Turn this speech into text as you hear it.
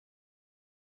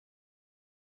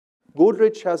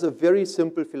Godrej has a very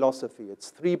simple philosophy. It's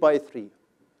 3 by 3.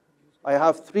 I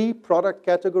have 3 product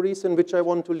categories in which I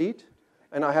want to lead,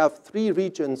 and I have 3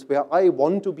 regions where I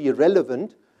want to be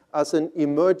relevant as an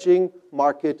emerging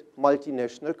market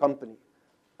multinational company.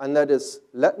 And that is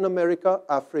Latin America,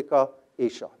 Africa,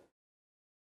 Asia.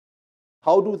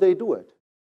 How do they do it?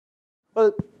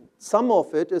 Well, some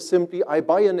of it is simply I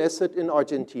buy an asset in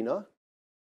Argentina.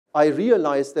 I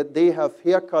realize that they have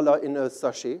hair color in a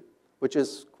sachet, which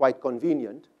is quite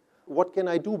convenient. What can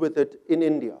I do with it in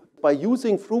India? By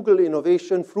using frugal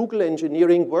innovation, frugal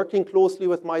engineering, working closely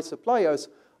with my suppliers,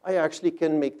 I actually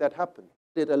can make that happen.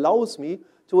 It allows me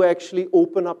to actually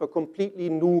open up a completely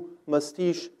new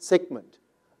prestige segment,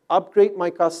 upgrade my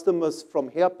customers from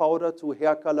hair powder to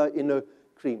hair color in a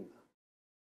cream.